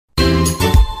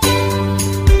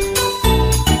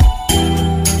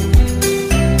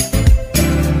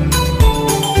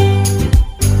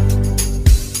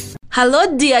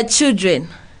Hello, dear children.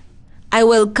 I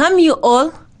welcome you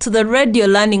all to the radio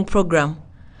learning program,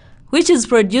 which is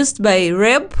produced by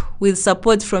REB with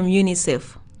support from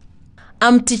UNICEF.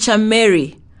 I'm Teacher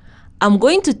Mary. I'm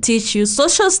going to teach you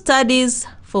social studies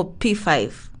for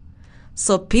P5.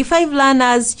 So P5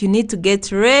 learners, you need to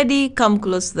get ready, come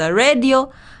close to the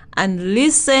radio, and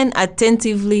listen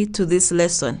attentively to this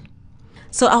lesson.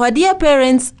 So our dear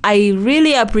parents, I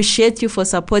really appreciate you for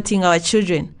supporting our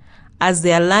children as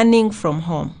they are learning from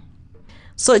home.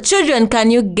 So children, can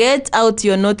you get out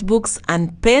your notebooks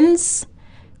and pens?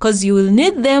 Because you will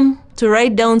need them to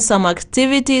write down some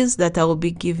activities that I will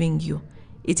be giving you.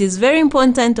 It is very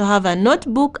important to have a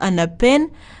notebook and a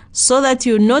pen so that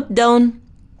you note down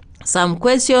some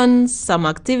questions, some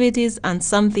activities, and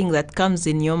something that comes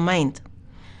in your mind.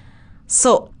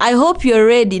 So I hope you're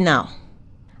ready now.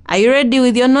 Are you ready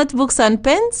with your notebooks and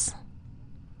pens?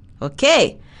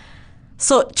 Okay.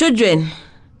 So children,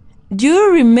 do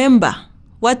you remember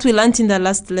what we learned in the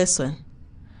last lesson?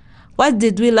 What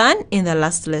did we learn in the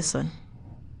last lesson?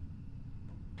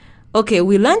 Okay,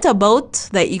 we learned about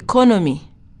the economy.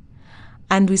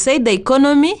 And we said the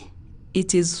economy,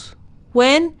 it is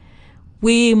when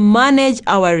we manage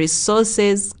our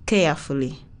resources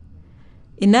carefully.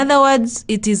 In other words,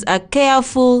 it is a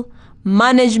careful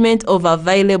management of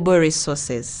available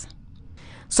resources.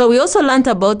 So we also learned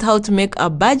about how to make a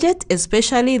budget,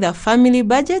 especially the family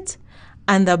budget.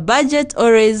 And the budget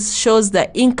always shows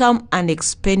the income and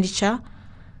expenditure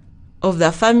of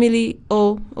the family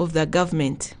or of the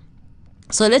government.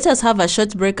 So let us have a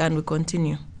short break and we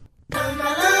continue. Come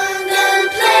along and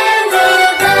play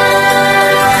with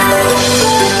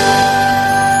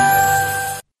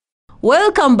us.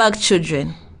 Welcome back,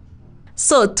 children.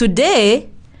 So today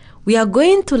we are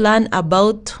going to learn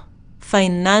about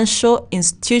financial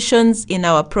institutions in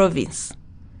our province.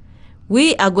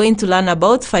 We are going to learn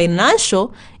about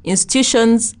financial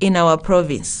institutions in our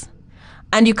province.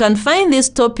 And you can find this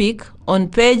topic on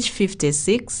page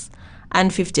 56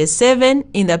 and 57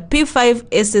 in the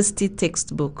P5 SST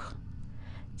textbook.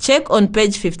 Check on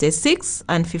page 56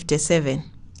 and 57.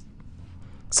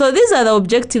 So these are the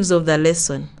objectives of the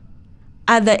lesson.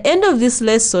 At the end of this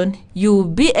lesson, you will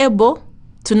be able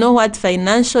to know what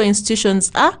financial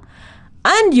institutions are,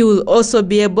 and you will also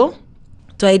be able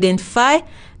to identify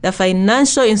the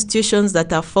financial institutions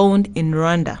that are found in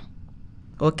Rwanda.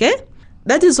 Okay?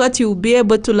 That is what you will be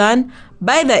able to learn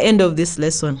by the end of this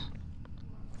lesson.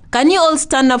 Can you all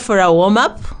stand up for a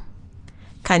warm-up?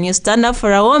 Can you stand up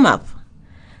for a warm-up?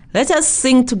 Let us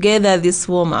sing together this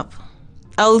warm-up.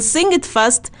 I will sing it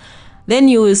first, then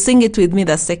you will sing it with me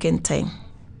the second time.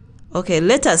 Okay,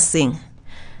 let us sing.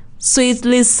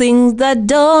 Sweetly sings the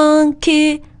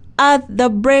donkey at the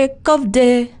break of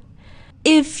day.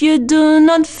 If you do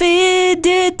not feed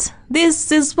it,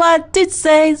 this is what it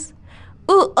says.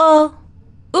 Ooh oh,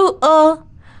 ooh oh,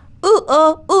 ooh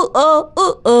oh, ooh oh,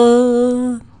 ooh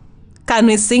oh. Can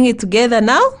we sing it together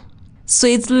now?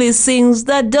 Sweetly sings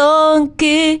the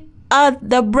donkey at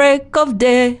the break of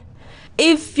day.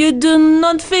 If you do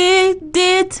not feed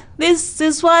it, this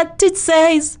is what it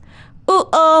says. Ooh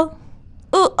oh,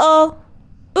 ooh oh,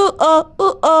 ooh oh,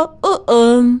 ooh oh, ooh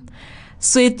oh.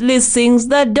 Sweetly sings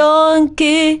the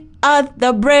donkey at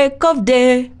the break of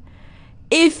day.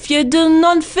 If you do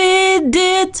not feed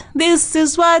it, this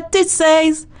is what it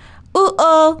says. Ooh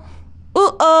oh,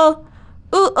 ooh oh,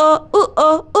 ooh oh, ooh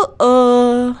oh, ooh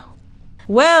oh.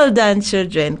 Well done,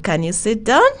 children. Can you sit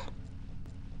down?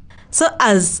 So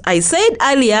as I said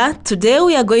earlier, today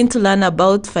we are going to learn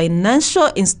about financial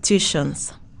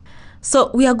institutions.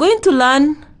 So we are going to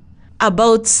learn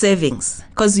about savings,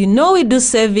 because you know we do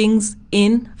savings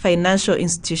in financial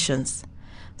institutions.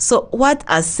 So what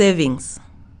are savings?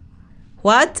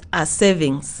 What are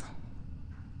savings?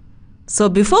 So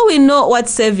before we know what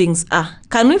savings are,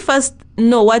 can we first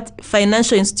know what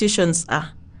financial institutions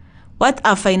are? What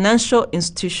are financial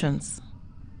institutions?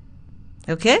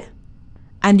 Okay?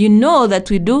 And you know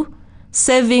that we do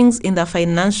savings in the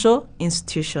financial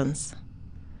institutions.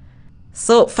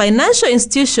 So financial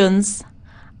institutions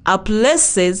are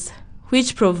places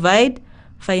which provide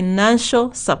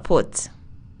financial support.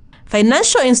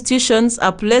 Financial institutions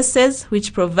are places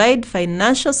which provide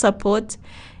financial support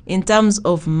in terms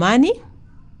of money.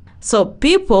 So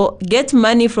people get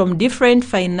money from different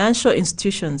financial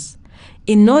institutions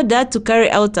in order to carry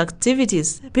out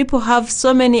activities. People have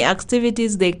so many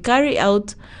activities they carry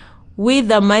out with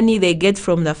the money they get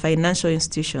from the financial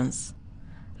institutions,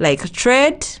 like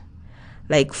trade,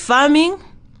 like farming,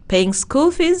 paying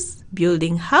school fees,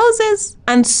 building houses,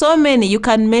 and so many. You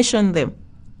can mention them.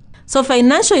 So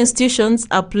financial institutions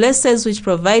are places which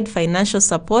provide financial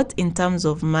support in terms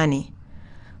of money.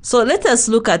 So let us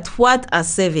look at what are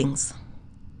savings.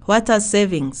 What are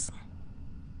savings?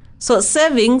 So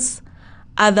savings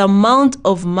are the amount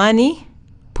of money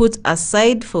put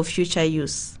aside for future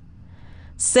use.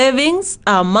 Savings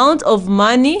are amount of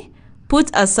money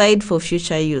put aside for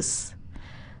future use.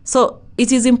 So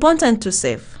it is important to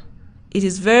save. It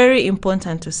is very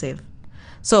important to save.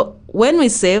 So when we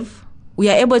save, we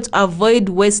are able to avoid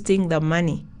wasting the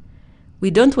money.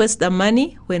 We don't waste the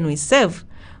money when we save.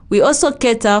 We also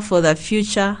cater for the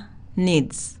future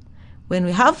needs. When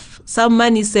we have some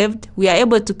money saved, we are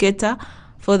able to cater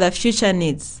for the future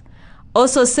needs.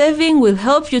 Also, saving will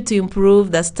help you to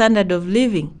improve the standard of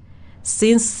living,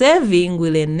 since saving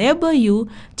will enable you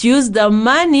to use the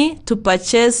money to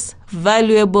purchase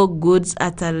valuable goods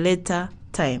at a later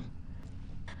time.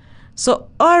 So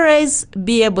always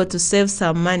be able to save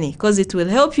some money, because it will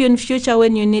help you in future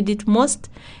when you need it most.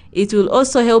 It will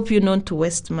also help you not to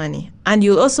waste money. And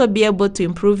you'll also be able to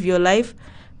improve your life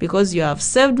because you have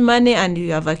saved money and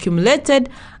you have accumulated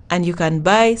and you can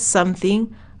buy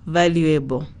something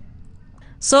valuable.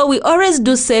 So we always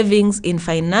do savings in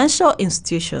financial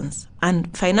institutions.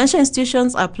 And financial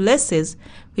institutions are places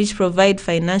which provide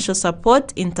financial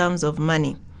support in terms of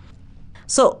money.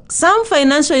 So some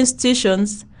financial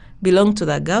institutions belong to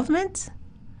the government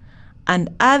and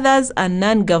others are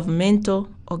non-governmental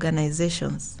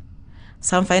organizations.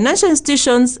 Some financial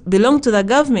institutions belong to the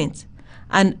government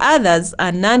and others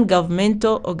are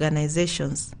non-governmental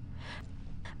organizations.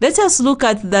 Let us look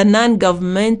at the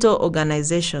non-governmental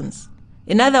organizations.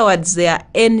 In other words, they are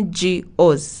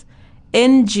NGOs.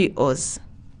 NGOs.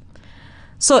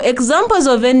 So examples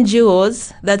of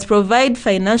NGOs that provide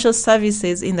financial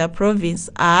services in the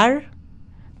province are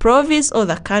province or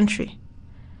the country.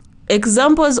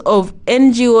 Examples of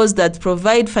NGOs that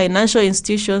provide financial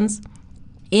institutions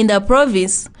in the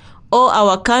province or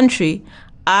our country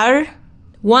are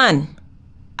 1.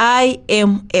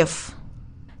 IMF.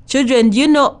 Children, do you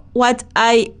know what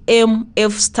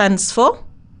IMF stands for?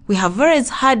 We have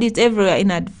always heard it everywhere in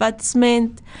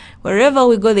advertisement. Wherever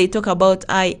we go, they talk about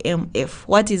IMF.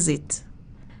 What is it?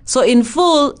 So in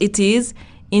full, it is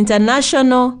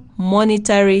International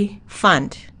Monetary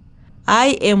Fund.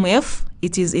 IMF,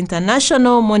 it is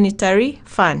International Monetary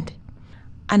Fund.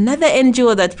 Another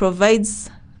NGO that provides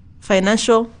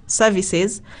financial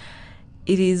services,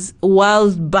 it is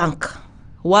World Bank.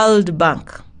 World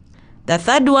Bank. The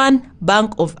third one,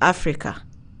 Bank of Africa.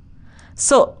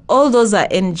 So all those are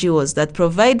NGOs that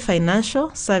provide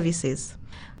financial services.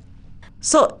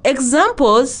 So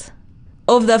examples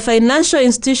of the financial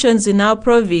institutions in our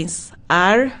province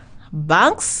are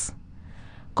banks,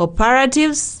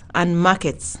 cooperatives, and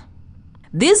markets.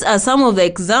 These are some of the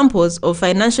examples of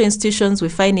financial institutions we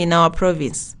find in our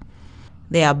province.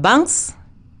 They are banks,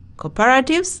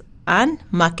 cooperatives, and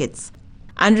markets.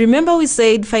 And remember we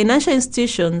said financial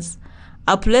institutions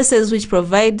are places which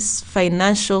provide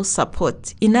financial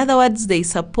support. In other words, they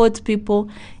support people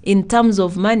in terms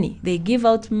of money. They give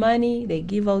out money, they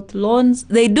give out loans,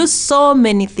 they do so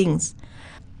many things.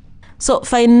 So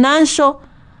financial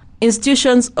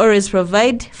institutions always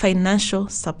provide financial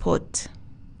support.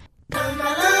 Come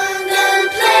along and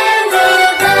play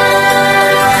with us.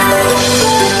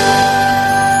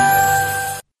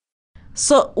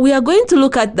 So we are going to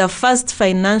look at the first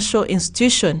financial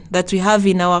institution that we have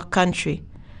in our country,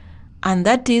 and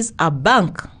that is a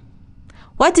bank.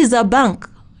 What is a bank?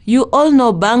 You all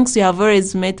know banks. You have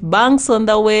always met banks on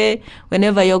the way.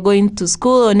 Whenever you're going to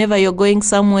school, whenever you're going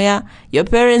somewhere, your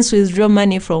parents withdraw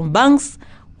money from banks.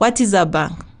 What is a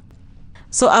bank?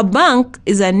 So a bank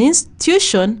is an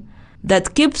institution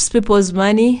that keeps people's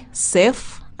money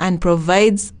safe and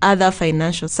provides other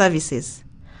financial services.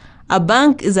 A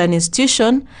bank is an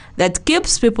institution that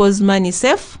keeps people's money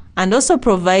safe and also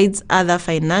provides other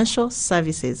financial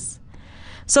services.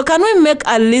 So can we make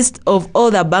a list of all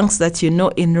the banks that you know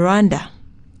in Rwanda?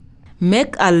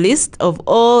 Make a list of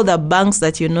all the banks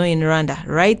that you know in Rwanda.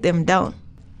 Write them down.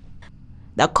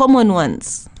 The common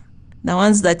ones. The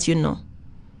ones that you know.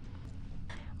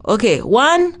 Okay,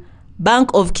 1,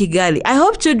 Bank of Kigali. I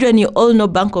hope children you all know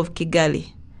Bank of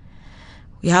Kigali.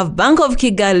 We have Bank of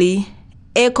Kigali,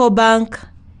 Eco Bank,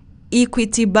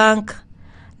 Equity Bank,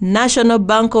 National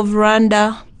Bank of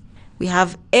Rwanda. We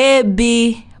have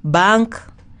AB Bank.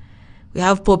 We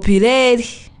have Populaire.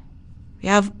 We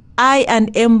have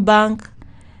I&M Bank,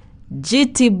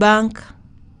 GT Bank,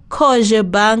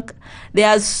 Koje Bank. There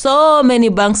are so many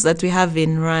banks that we have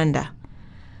in Rwanda.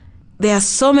 There are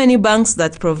so many banks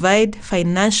that provide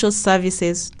financial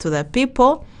services to the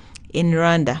people in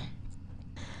Rwanda.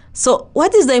 So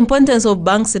what is the importance of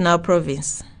banks in our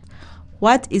province?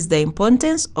 What is the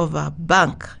importance of a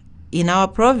bank in our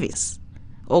province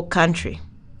or country?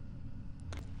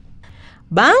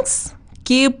 Banks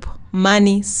keep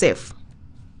money safe.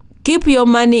 Keep your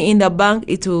money in the bank,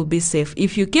 it will be safe.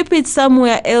 If you keep it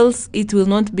somewhere else, it will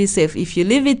not be safe. If you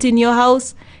leave it in your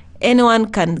house,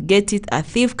 anyone can get it. A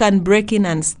thief can break in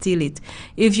and steal it.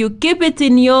 If you keep it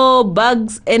in your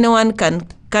bags, anyone can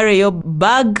carry your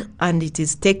bag and it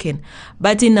is taken.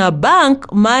 But in a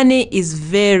bank, money is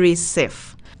very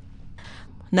safe.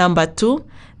 Number 2,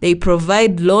 they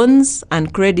provide loans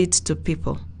and credit to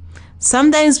people.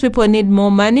 Sometimes people need more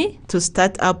money to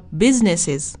start up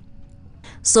businesses.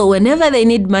 So whenever they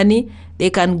need money,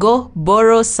 they can go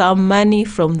borrow some money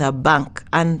from the bank,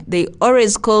 and they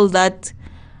always call that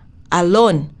a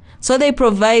loan. So they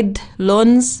provide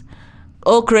loans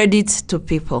or credit to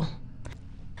people.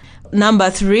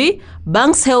 Number 3,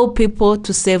 banks help people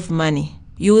to save money.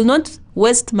 You will not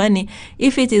waste money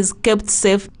if it is kept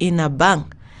safe in a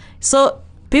bank. So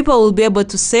people will be able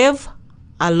to save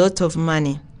a lot of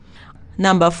money.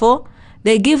 Number 4,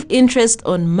 they give interest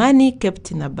on money kept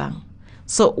in a bank.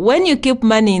 So when you keep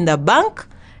money in the bank,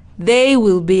 they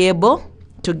will be able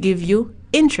to give you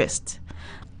interest.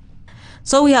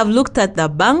 So we have looked at the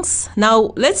banks.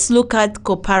 Now let's look at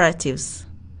cooperatives.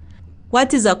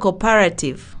 What is a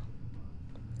cooperative?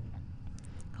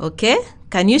 Okay,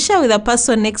 can you share with the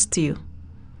person next to you?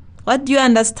 What do you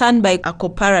understand by a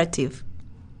cooperative?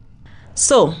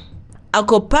 So, a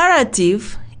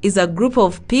cooperative is a group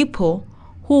of people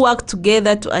who work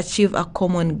together to achieve a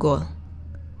common goal.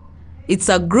 It's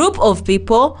a group of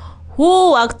people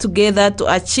who work together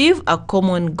to achieve a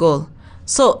common goal.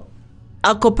 So,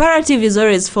 a cooperative is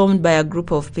always formed by a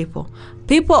group of people.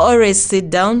 People always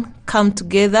sit down, come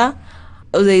together,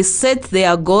 they set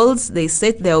their goals, they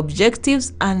set their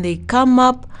objectives, and they come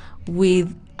up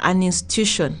with an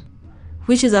institution,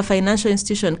 which is a financial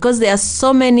institution, because there are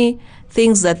so many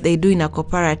things that they do in a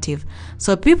cooperative.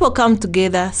 So people come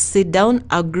together, sit down,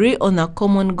 agree on a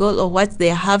common goal of what they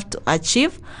have to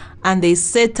achieve, and they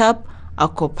set up a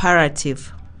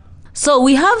cooperative. So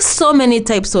we have so many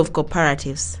types of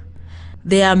cooperatives.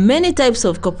 There are many types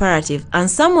of cooperatives, and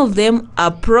some of them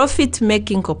are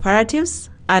profit-making cooperatives,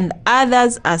 and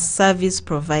others are service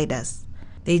providers.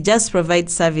 They just provide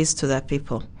service to the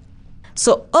people.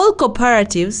 So all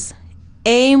cooperatives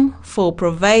aim for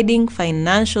providing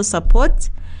financial support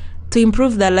to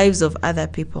improve the lives of other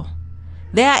people.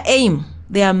 Their aim,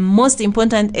 their most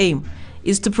important aim,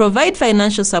 is to provide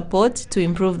financial support to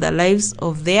improve the lives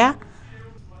of their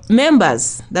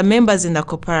members, the members in the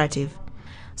cooperative.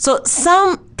 So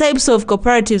some types of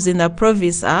cooperatives in the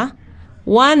province are,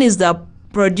 one is the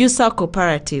producer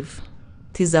cooperative.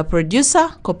 It is a producer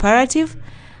cooperative.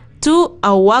 2,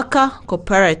 a worker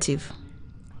cooperative.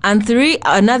 And 3,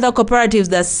 another cooperative,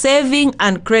 the saving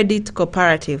and credit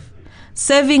cooperative.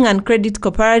 Saving and credit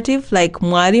cooperative like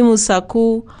Mwalimu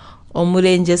Saku,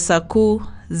 Omulenje Saku,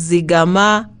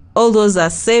 Zigama, all those are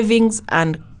savings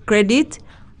and credit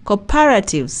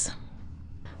cooperatives.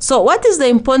 So what is the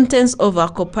importance of a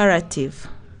cooperative?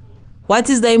 What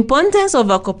is the importance of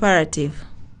a cooperative?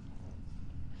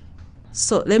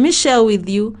 So let me share with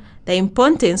you the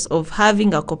importance of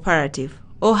having a cooperative,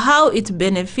 or how it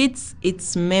benefits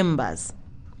its members.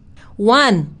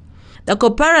 1, the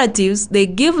cooperatives, they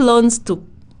give loans to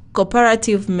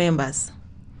cooperative members.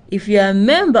 If you are a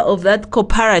member of that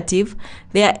cooperative,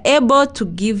 they are able to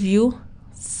give you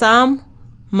some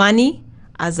money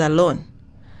as a loan.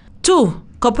 2,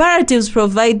 cooperatives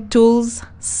provide tools,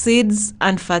 seeds,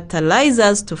 and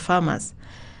fertilizers to farmers.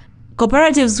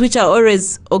 Cooperatives which are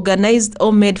always organized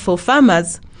or made for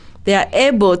farmers, they are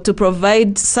able to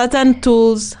provide certain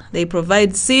tools, they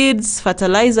provide seeds,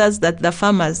 fertilizers that the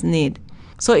farmers need.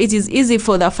 So it is easy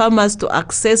for the farmers to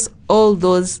access all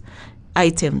those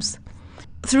items.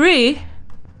 3,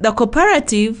 the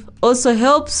cooperative also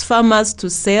helps farmers to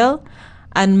sell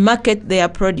and market their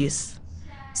produce.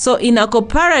 So in a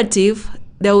cooperative,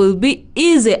 there will be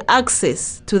easy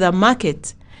access to the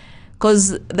market,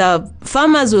 because the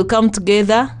farmers will come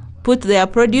together, put their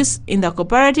produce in the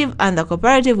cooperative, and the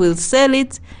cooperative will sell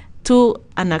it to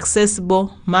an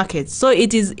accessible market. So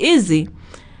it is easy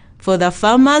for the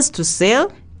farmers to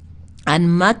sell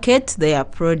and market their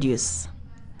produce.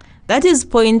 That is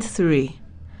point 3.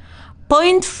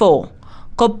 Point 4,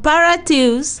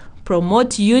 cooperatives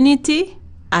promote unity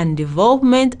and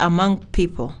development among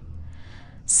people.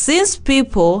 Since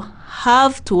people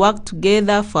have to work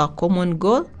together for a common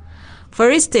goal, for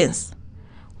instance,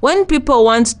 when people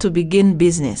want to begin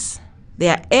business, they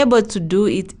are able to do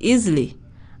it easily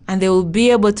and they will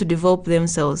be able to develop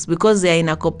themselves because they are in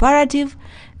a cooperative,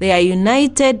 they are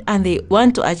united, and they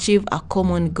want to achieve a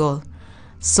common goal.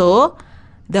 So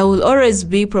there will always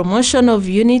be promotion of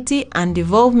unity and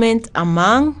development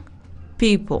among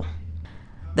people.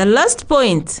 The last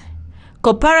point,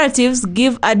 cooperatives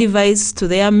give advice to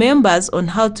their members on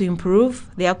how to improve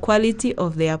their quality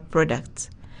of their products.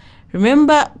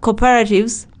 Remember,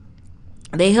 cooperatives,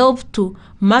 they help to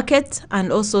market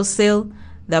and also sell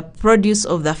the produce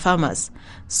of the farmers.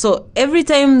 So every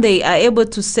time they are able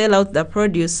to sell out the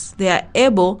produce, they are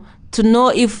able to know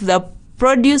if the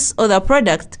produce or the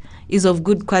product is of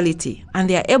good quality, and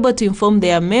they are able to inform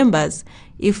their members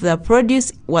if the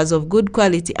produce was of good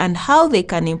quality and how they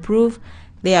can improve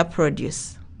their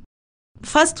produce.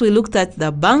 First, we looked at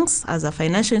the banks as a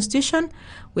financial institution.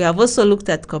 We have also looked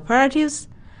at cooperatives.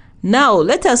 Now,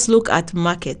 let us look at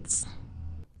markets.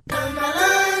 Come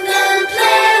along and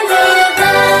play with us.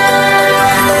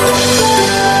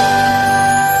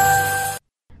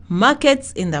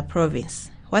 Markets in the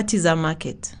province. What is a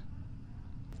market?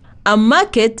 A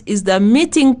market is the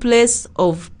meeting place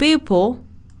of people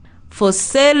for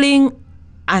selling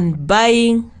and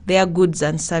buying their goods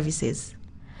and services.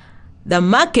 The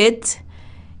market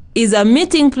is a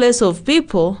meeting place of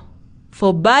people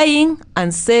for buying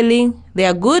and selling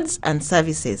their goods and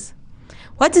services.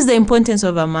 What is the importance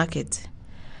of a market?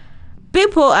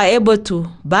 People are able to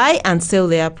buy and sell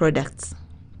their products.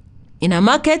 In a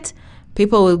market,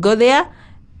 people will go there,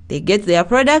 they get their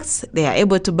products, they are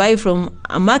able to buy from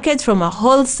a market from a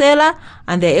wholesaler,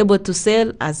 and they're able to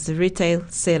sell as retail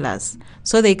sellers.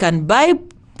 So they can buy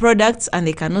products and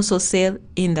they can also sell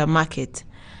in the market.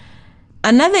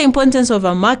 Another importance of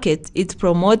a market, it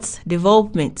promotes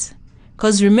development.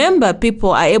 Because remember,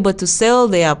 people are able to sell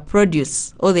their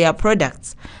produce or their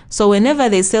products. So whenever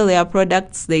they sell their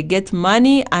products, they get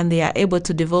money and they are able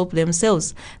to develop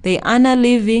themselves. They earn a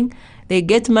living, they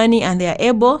get money, and they are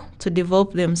able to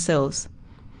develop themselves.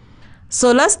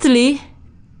 So lastly,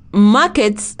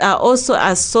 markets are also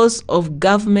a source of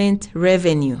government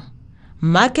revenue.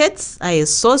 Markets are a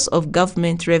source of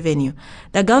government revenue.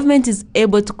 The government is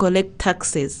able to collect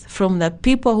taxes from the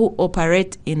people who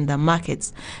operate in the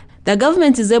markets. The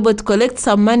government is able to collect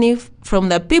some money from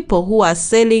the people who are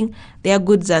selling their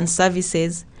goods and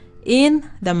services in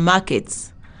the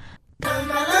markets. Come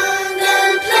along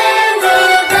and play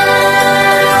with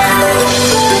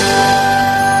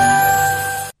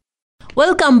us.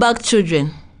 Welcome back,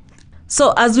 children.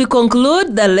 So as we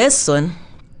conclude the lesson,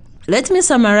 let me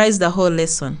summarize the whole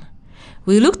lesson.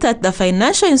 We looked at the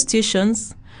financial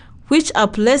institutions, which are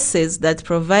places that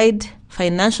provide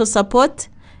financial support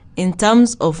in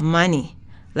terms of money,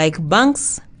 like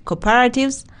banks,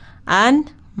 cooperatives, and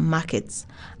markets.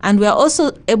 And we are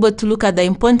also able to look at the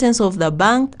importance of the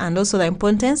bank and also the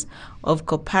importance of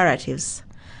cooperatives.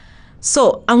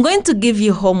 So I'm going to give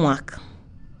you homework.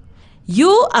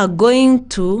 You are going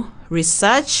to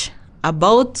research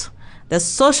about the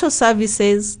social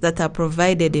services that are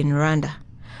provided in Rwanda.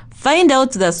 Find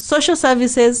out the social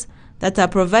services that are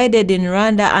provided in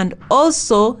Rwanda and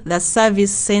also the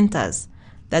service centers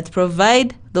that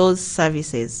provide those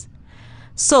services.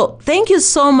 So thank you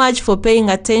so much for paying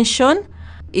attention.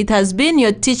 It has been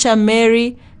your teacher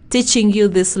Mary teaching you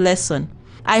this lesson.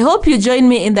 I hope you join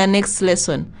me in the next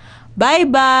lesson. Bye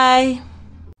bye.